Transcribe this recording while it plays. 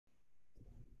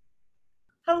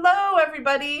Hello,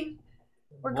 everybody.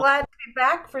 We're Well, glad to be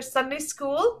back for Sunday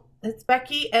school. It's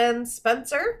Becky and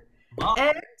Spencer, well,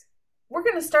 and we're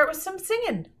going to start with some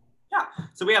singing. yeah.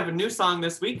 So we have a new song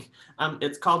this week.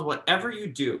 It's called Whatever You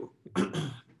Do.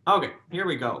 Okay, here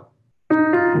we go.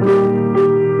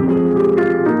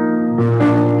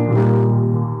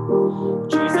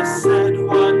 Jesus said,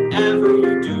 whatever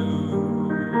you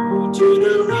do to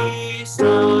the least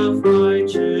of my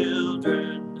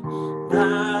children,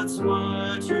 that's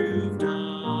what you've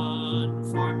done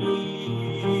for me.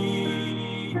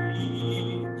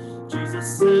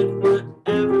 Jesus said,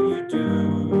 whatever you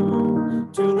do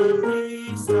to the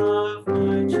least of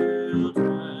my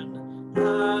children,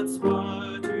 that's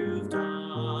what you've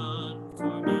done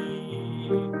for me.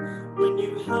 When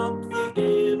you help the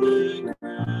immigrant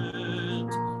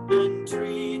and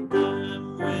treat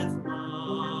them with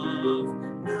love,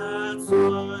 that's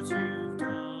what you've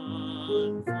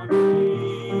done for me.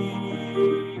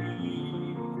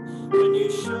 When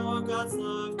you show God's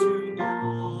love to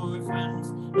orphans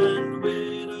and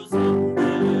widows in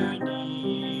their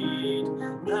need,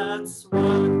 that's what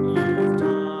you've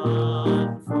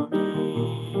done for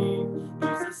me.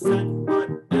 Jesus said,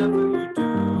 whatever you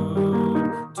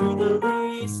do to the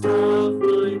least of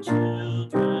my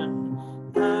children,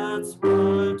 that's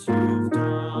what you've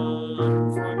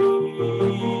done for me.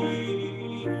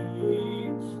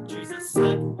 Jesus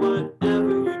said, whatever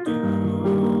you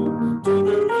do to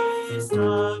the least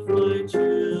of my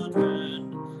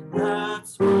children,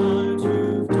 that's what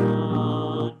you've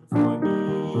done for me.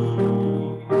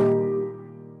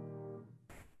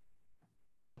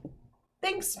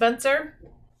 Thanks, Spencer.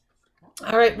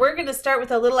 All right, we're going to start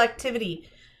with a little activity.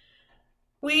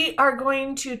 We are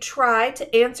going to try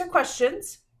to answer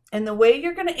questions, and the way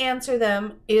you're going to answer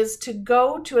them is to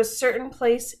go to a certain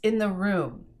place in the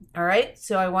room. All right,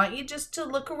 so I want you just to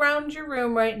look around your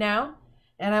room right now,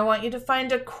 and I want you to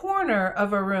find a corner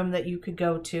of a room that you could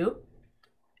go to,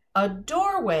 a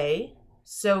doorway,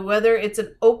 so whether it's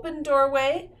an open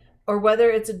doorway or whether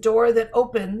it's a door that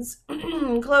opens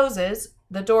and closes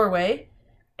the doorway,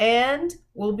 and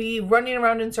we'll be running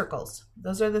around in circles.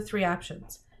 Those are the three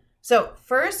options. So,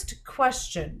 first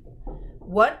question,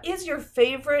 what is your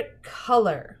favorite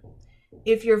color?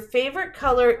 If your favorite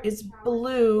color is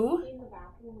blue,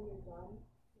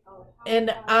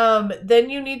 and then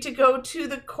you need to go to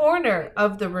the corner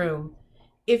of the room.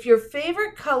 If your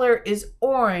favorite color is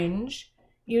orange,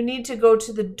 you need to go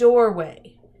to the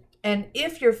doorway. And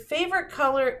if your favorite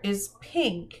color is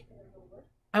pink,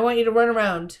 I want you to run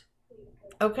around.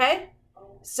 Okay?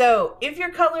 So if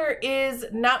your color is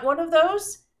not one of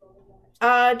those,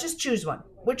 just choose one.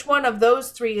 Which one of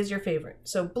those three is your favorite?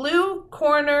 So blue,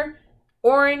 corner,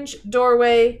 orange,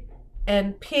 doorway,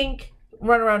 and pink,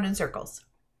 run around in circles.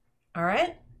 All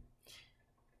right?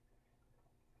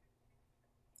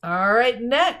 All right,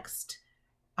 next.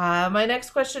 My next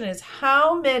question is,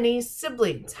 how many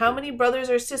siblings, how many brothers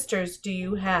or sisters do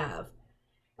you have?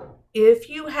 If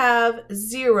you have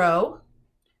 0,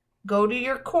 go to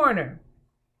your corner.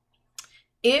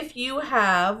 If you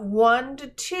have 1 to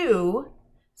 2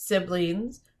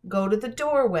 siblings, go to the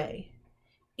doorway.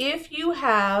 If you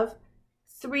have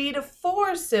 3 to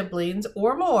 4 siblings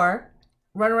or more,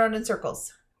 run around in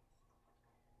circles.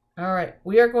 All right,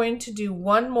 we are going to do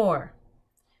one more.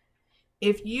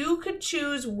 If you could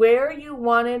choose where you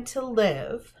wanted to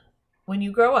live when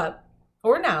you grow up,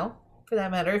 or now, for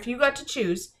that matter, if you got to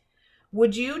choose,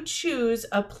 would you choose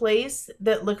a place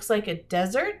that looks like a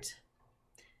desert?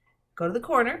 Go to the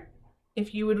corner.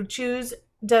 If you would choose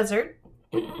desert,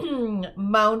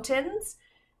 mountains,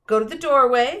 go to the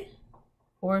doorway.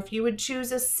 Or if you would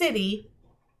choose a city,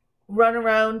 run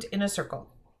around in a circle.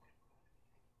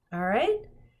 All right?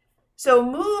 So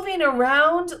moving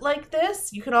around like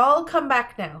this, you can all come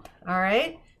back now, all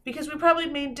right? Because we probably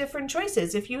made different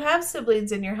choices. If you have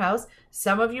siblings in your house,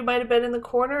 some of you might have been in the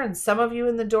corner and some of you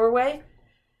in the doorway.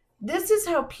 This is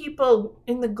how people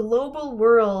in the global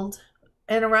world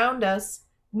and around us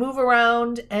move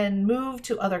around and move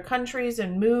to other countries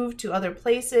and move to other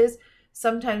places,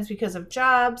 sometimes because of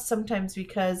jobs, sometimes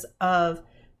because of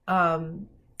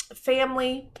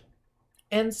family.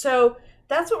 And so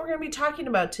that's what we're going to be talking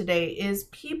about today is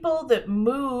people that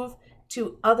move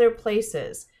to other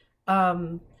places.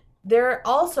 There are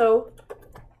also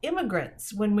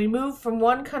immigrants when we move from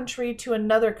one country to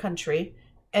another country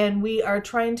and we are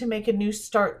trying to make a new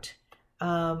start.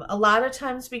 A lot of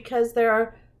times because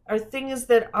there are things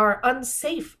that are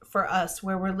unsafe for us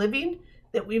where we're living,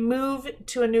 that we move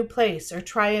to a new place or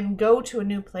try and go to a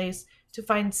new place to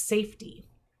find safety.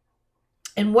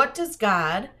 And what does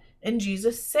God and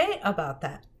Jesus say about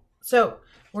that? So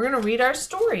we're going to read our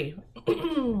story.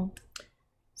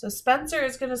 So Spencer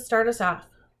is going to start us off.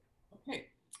 Okay,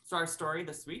 so our story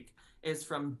this week is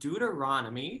from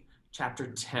Deuteronomy chapter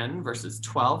 10, verses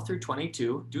 12 through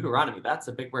 22. Deuteronomy, that's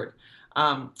a big word.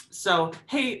 So,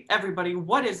 hey, everybody,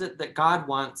 what is it that God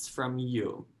wants from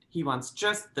you? He wants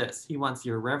just this. He wants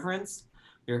your reverence,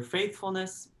 your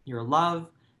faithfulness, your love,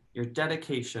 your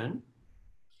dedication.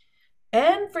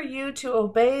 And for you to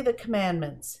obey the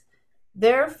commandments.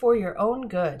 They're for your own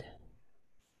good.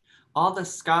 All the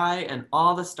sky and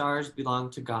all the stars belong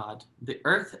to God, the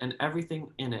earth and everything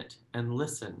in it. And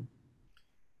listen,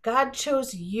 God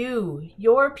chose you,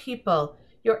 your people,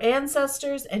 your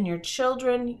ancestors, and your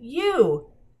children. You.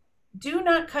 Do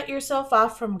not cut yourself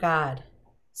off from God.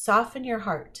 Soften your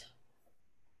heart.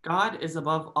 God is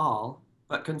above all,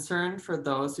 but concerned for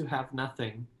those who have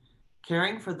nothing,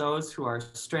 caring for those who are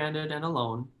stranded and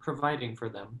alone, providing for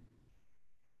them.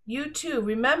 You too,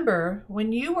 remember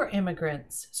when you were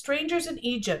immigrants, strangers in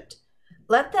Egypt.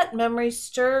 Let that memory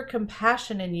stir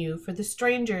compassion in you for the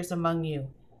strangers among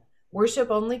you. Worship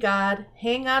only God,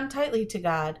 hang on tightly to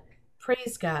God,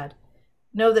 praise God.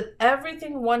 Know that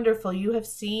everything wonderful you have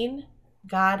seen,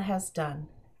 God has done.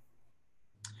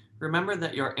 Remember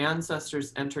that your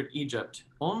ancestors entered Egypt,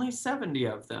 only 70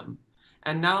 of them,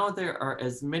 and now there are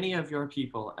as many of your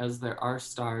people as there are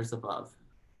stars above.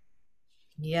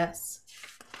 Yes.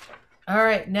 All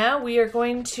right, now we are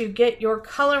going to get your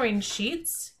coloring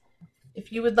sheets.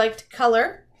 If you would like to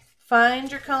color,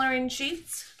 find your coloring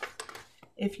sheets.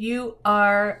 If you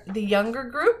are the younger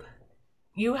group,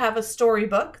 you have a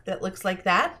storybook that looks like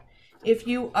that. If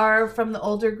you are from the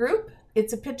older group,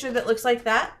 it's a picture that looks like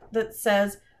that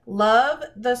says, Love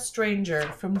the Stranger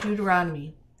from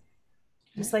Deuteronomy.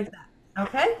 Just like that.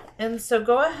 Okay? And so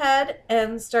go ahead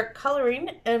and start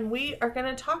coloring, and we are going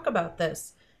to talk about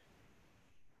this.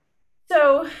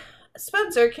 So,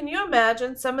 Spencer, can you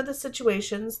imagine some of the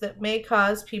situations that may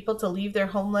cause people to leave their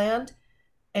homeland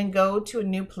and go to a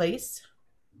new place?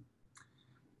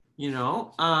 You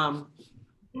know, I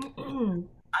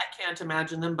can't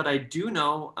imagine them, but I do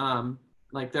know,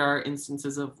 like there are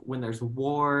instances of when there's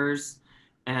wars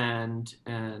and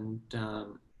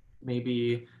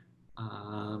maybe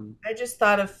I just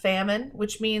thought of famine,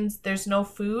 which means there's no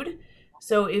food.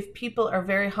 So if people are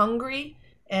very hungry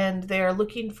and they're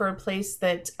looking for a place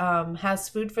that has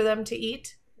food for them to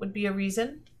eat, would be a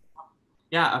reason.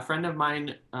 yeah, a friend of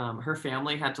mine, her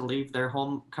family had to leave their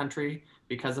home country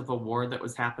because of a war that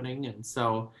was happening, and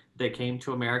so they came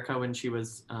to America when she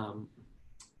was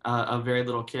a very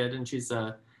little kid, and she's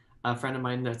a friend of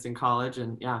mine that's in college,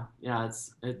 and yeah,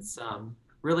 it's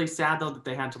really sad though that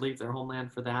they had to leave their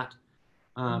homeland for that.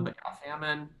 But yeah,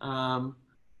 famine.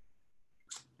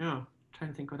 Yeah,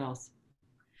 trying to think what else.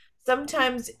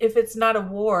 Sometimes, if it's not a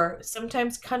war,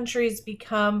 sometimes countries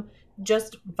become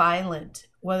just violent,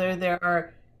 whether there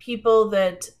are people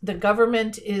that the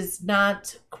government is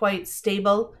not quite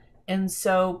stable. And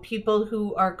so people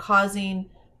who are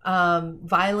causing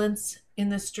violence in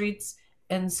the streets.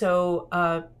 And so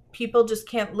people just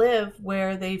can't live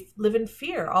where they live in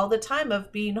fear all the time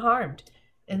of being harmed.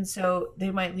 And so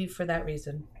they might leave for that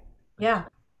reason. Yeah,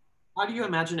 How do you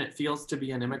imagine it feels to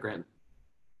be an immigrant?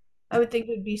 I would think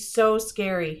it would be so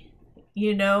scary,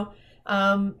 you know?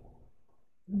 Um,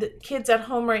 the kids at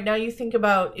home right now, you think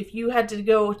about if you had to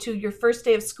go to your first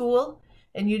day of school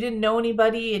and you didn't know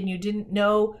anybody and you didn't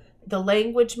know the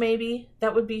language, maybe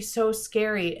that would be so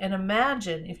scary. And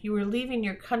imagine if you were leaving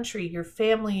your country, your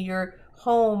family, your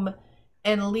home,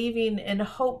 and leaving in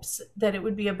hopes that it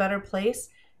would be a better place.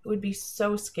 It would be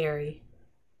so scary,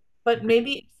 but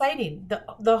maybe exciting.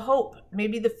 The hope,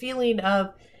 maybe the feeling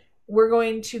of we're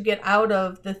going to get out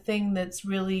of the thing that's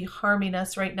really harming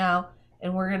us right now,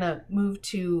 and we're going to move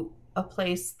to a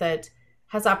place that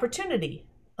has opportunity.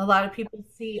 A lot of people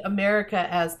see America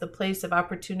as the place of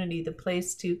opportunity, the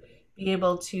place to be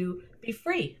able to be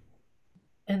free.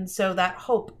 And so that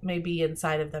hope may be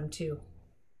inside of them too.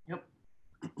 Yep.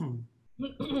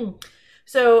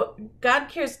 So God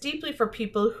cares deeply for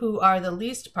people who are the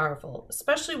least powerful,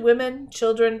 especially women,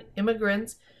 children,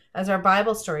 immigrants, as our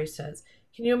Bible story says.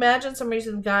 Can you imagine some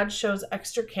reason God shows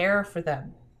extra care for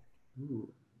them?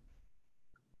 Ooh,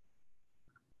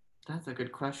 that's a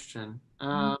good question.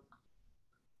 If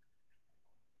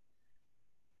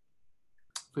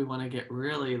we want to get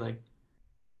really like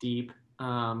deep,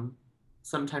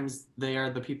 sometimes they are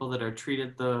the people that are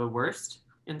treated the worst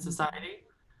in society.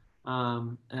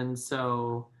 And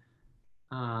so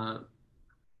uh,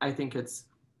 I think it's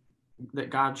that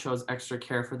God shows extra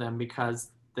care for them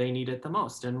because they need it the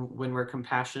most. And when we're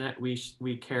compassionate,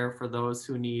 we care for those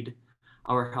who need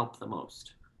our help the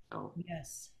most. So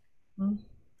Yes. Mm,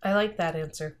 I like that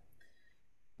answer.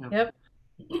 Yep.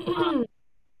 Yep.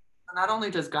 Not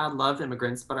only does God love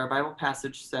immigrants, but our Bible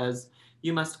passage says,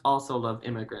 you must also love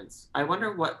immigrants. I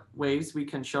wonder what ways we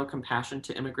can show compassion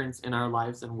to immigrants in our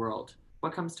lives and world.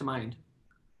 What comes to mind?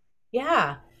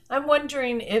 Yeah. I'm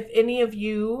wondering if any of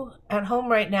you at home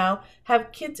right now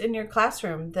have kids in your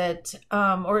classroom that,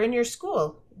 or in your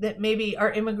school that maybe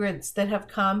are immigrants that have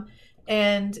come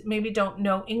and maybe don't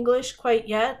know English quite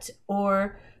yet,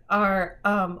 or are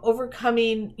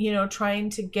overcoming, trying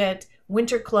to get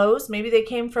winter clothes. Maybe they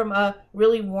came from a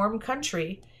really warm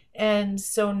country. And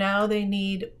so now they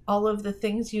need all of the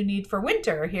things you need for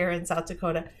winter here in South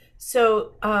Dakota.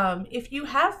 So if you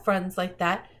have friends like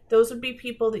that, those would be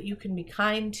people that you can be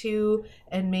kind to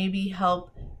and maybe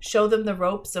help show them the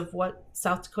ropes of what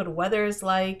South Dakota weather is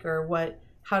like, or what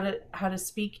how to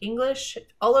speak English.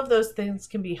 All of those things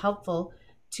can be helpful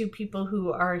to people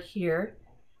who are here.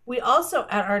 We also,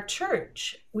 at our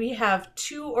church, we have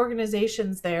two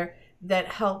organizations there that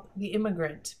help the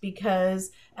immigrant,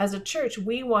 because as a church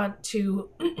we want to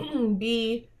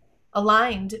be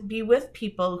aligned, be with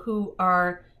people who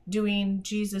are doing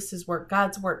Jesus's work,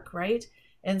 God's work, right?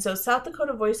 And so South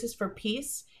Dakota Voices for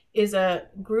Peace is a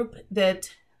group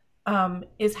that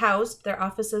is housed, their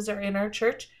offices are in our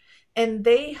church, and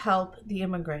they help the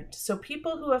immigrant. So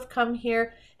people who have come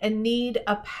here and need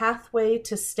a pathway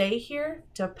to stay here,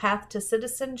 to a path to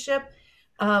citizenship,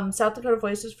 South Dakota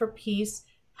Voices for Peace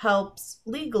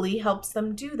legally helps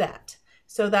them do that.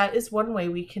 So that is one way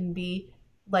we can be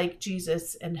like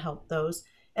Jesus and help those.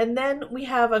 And then we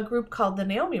have a group called the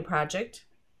Naomi Project,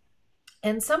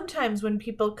 and sometimes when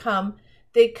people come,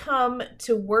 they come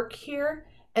to work here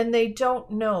and they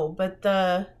don't know, but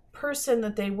the person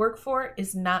that they work for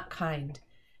is not kind,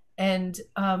 and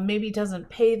maybe doesn't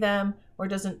pay them or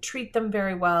doesn't treat them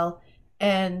very well.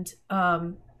 And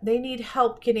they need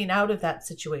help getting out of that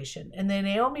situation. And the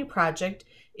Naomi Project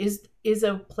is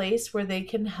a place where they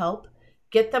can help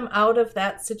get them out of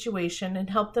that situation and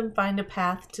help them find a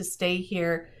path to stay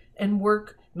here and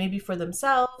work maybe for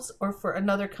themselves or for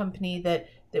another company that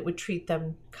would treat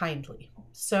them kindly.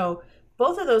 So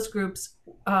both of those groups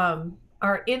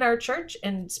are in our church,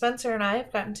 and Spencer and I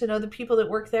have gotten to know the people that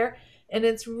work there, and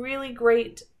it's really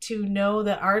great to know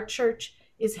that our church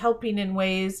is helping in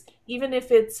ways, even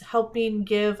if it's helping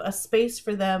give a space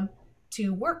for them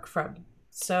to work from.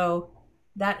 So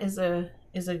that is a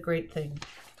great thing.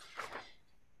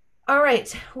 All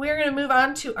right, we're going to move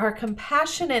on to our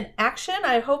compassion in action.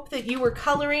 I hope that you were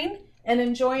coloring and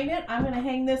enjoying it. I'm going to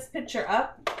hang this picture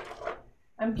up.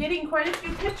 I'm getting quite a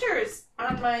few pictures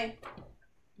on my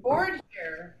board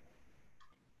here.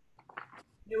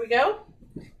 Here we go.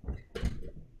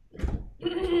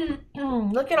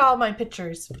 Look at all my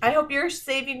pictures. I hope you're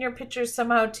saving your pictures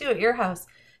somehow too at your house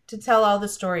to tell all the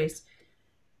stories.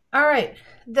 All right,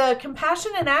 the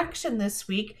compassion in action this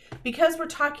week, because we're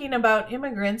talking about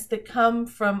immigrants that come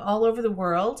from all over the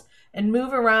world and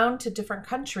move around to different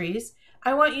countries,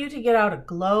 I want you to get out a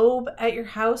globe at your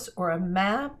house, or a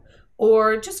map,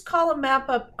 or just call a map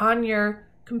up on your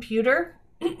computer,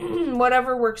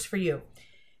 whatever works for you,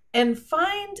 and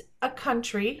find a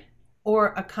country or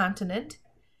a continent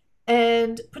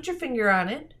and put your finger on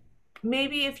it.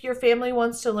 Maybe if your family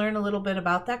wants to learn a little bit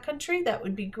about that country, that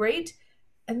would be great.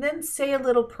 And then say a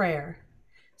little prayer.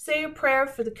 Say a prayer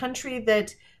for the country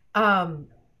that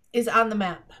is on the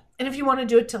map. And if you want to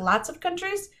do it to lots of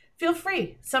countries, feel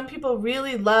free. Some people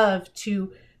really love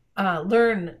to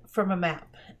learn from a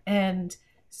map. And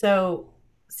so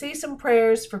say some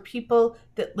prayers for people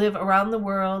that live around the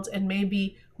world and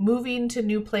maybe moving to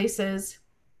new places.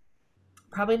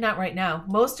 Probably not right now.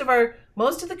 Most of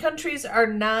the countries are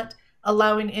not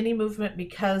allowing any movement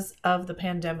because of the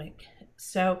pandemic.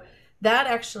 So that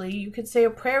actually, you could say a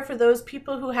prayer for those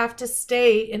people who have to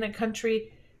stay in a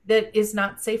country that is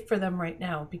not safe for them right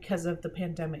now because of the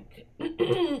pandemic.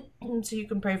 So you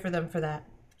can pray for them for that.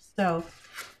 So,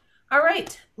 all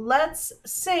right, let's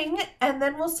sing and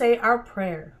then we'll say our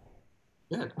prayer.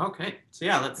 Good. Okay. So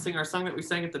yeah, let's sing our song that we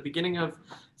sang at the beginning of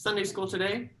Sunday school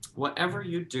today. Whatever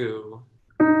you do.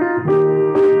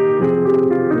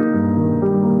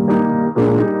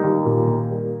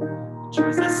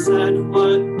 Jesus said,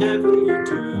 whatever you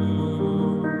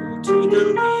do to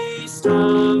the least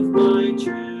of my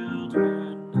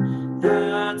children,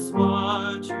 that's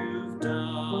what you've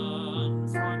done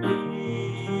for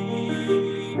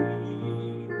me.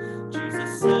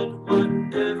 Jesus said,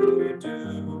 whatever you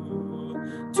do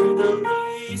to the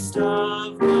least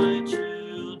of my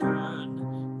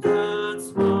children,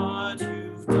 that's what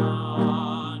you've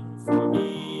done for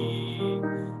me.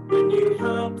 When you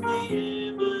help the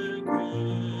immigrant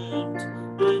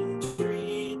and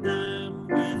treat them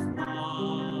with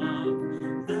love,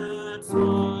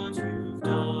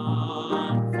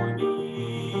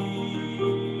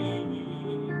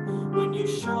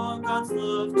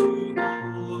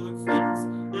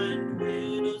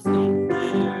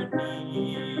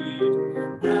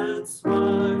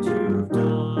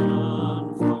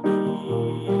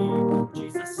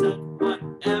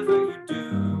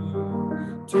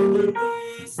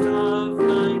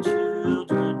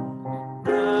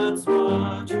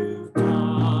 what you've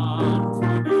done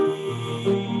for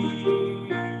me.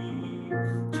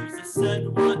 Jesus said,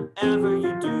 whatever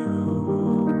you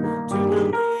do to the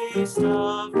least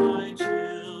of my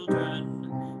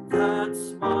children,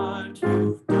 that's what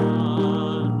you've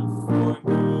done for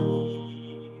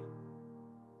me.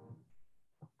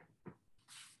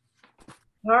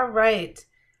 All right.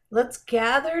 Let's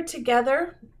gather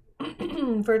together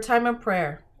for a time of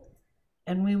prayer.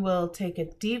 And we will take a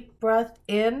deep breath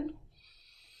in,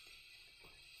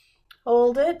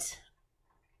 hold it,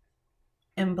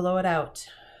 and blow it out.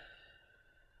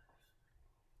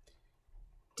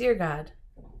 Dear God,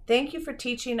 thank you for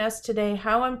teaching us today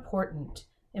how important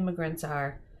immigrants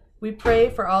are. We pray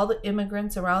for all the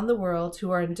immigrants around the world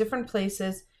who are in different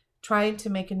places trying to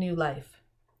make a new life.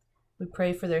 We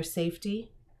pray for their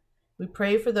safety. We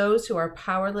pray for those who are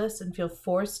powerless and feel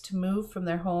forced to move from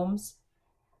their homes.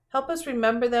 Help us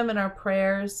remember them in our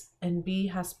prayers and be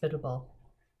hospitable.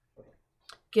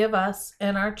 Give us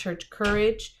and our church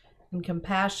courage and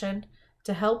compassion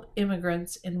to help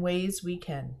immigrants in ways we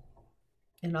can.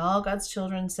 And all God's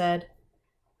children said,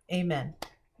 Amen.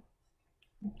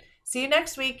 See you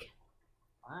next week.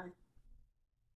 Bye.